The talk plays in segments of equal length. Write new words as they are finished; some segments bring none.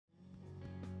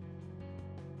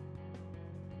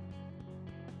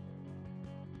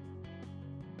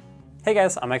Hey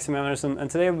guys, I'm Maxadrums, and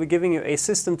today I'll be giving you a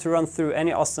system to run through any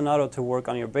ostinato to work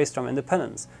on your bass drum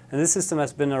independence. And this system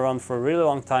has been around for a really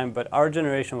long time, but our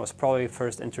generation was probably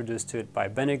first introduced to it by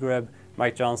Benny Greb,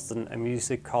 Mike Johnston, a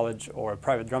music college or a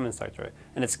private drum instructor.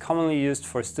 And it's commonly used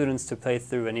for students to play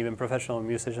through and even professional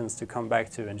musicians to come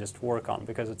back to and just work on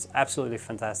because it's absolutely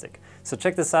fantastic. So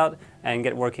check this out and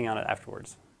get working on it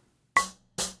afterwards.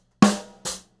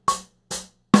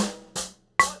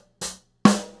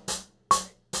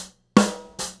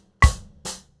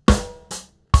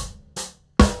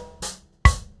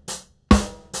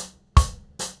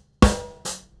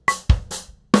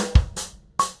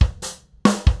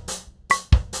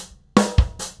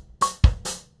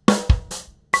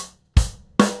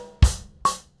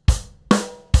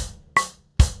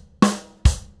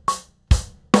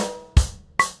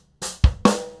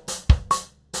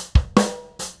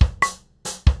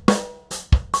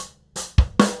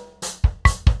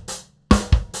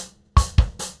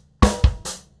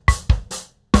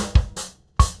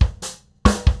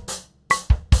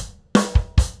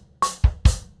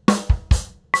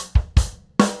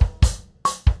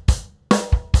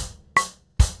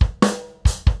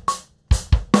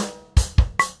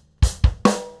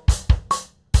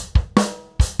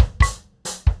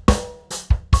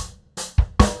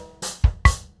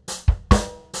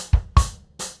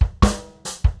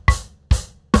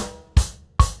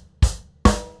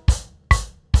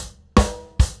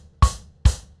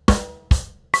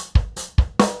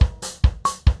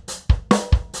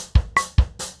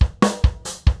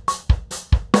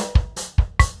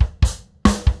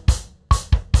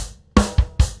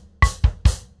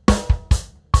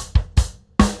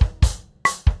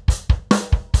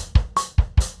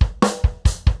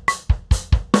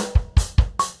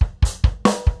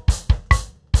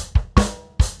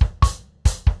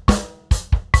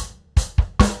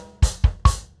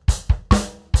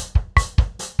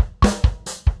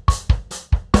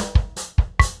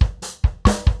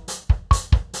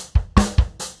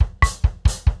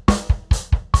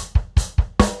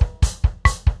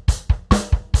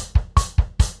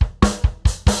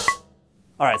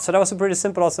 Alright, so that was a pretty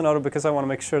simple ostinato because I want to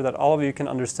make sure that all of you can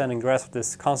understand and grasp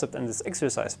this concept and this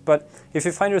exercise. But if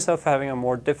you find yourself having a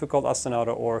more difficult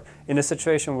ostinato or in a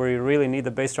situation where you really need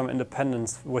the bass drum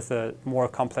independence with a more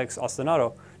complex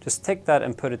ostinato, just take that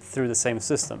and put it through the same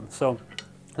system. So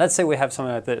let's say we have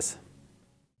something like this.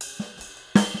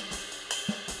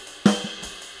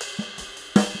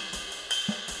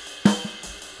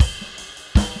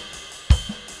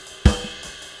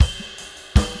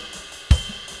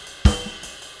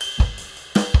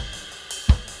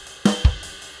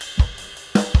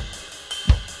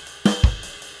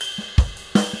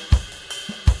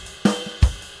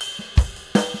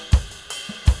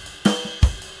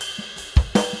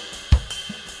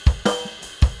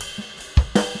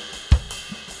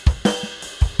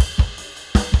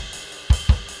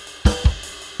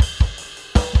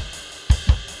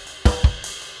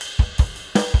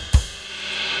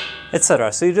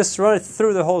 Etc. So you just run it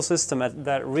through the whole system, and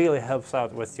that really helps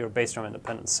out with your bass drum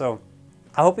independence. So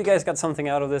I hope you guys got something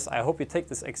out of this. I hope you take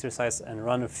this exercise and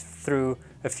run through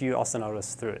a few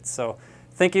ostinatos through it. So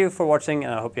thank you for watching,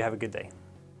 and I hope you have a good day.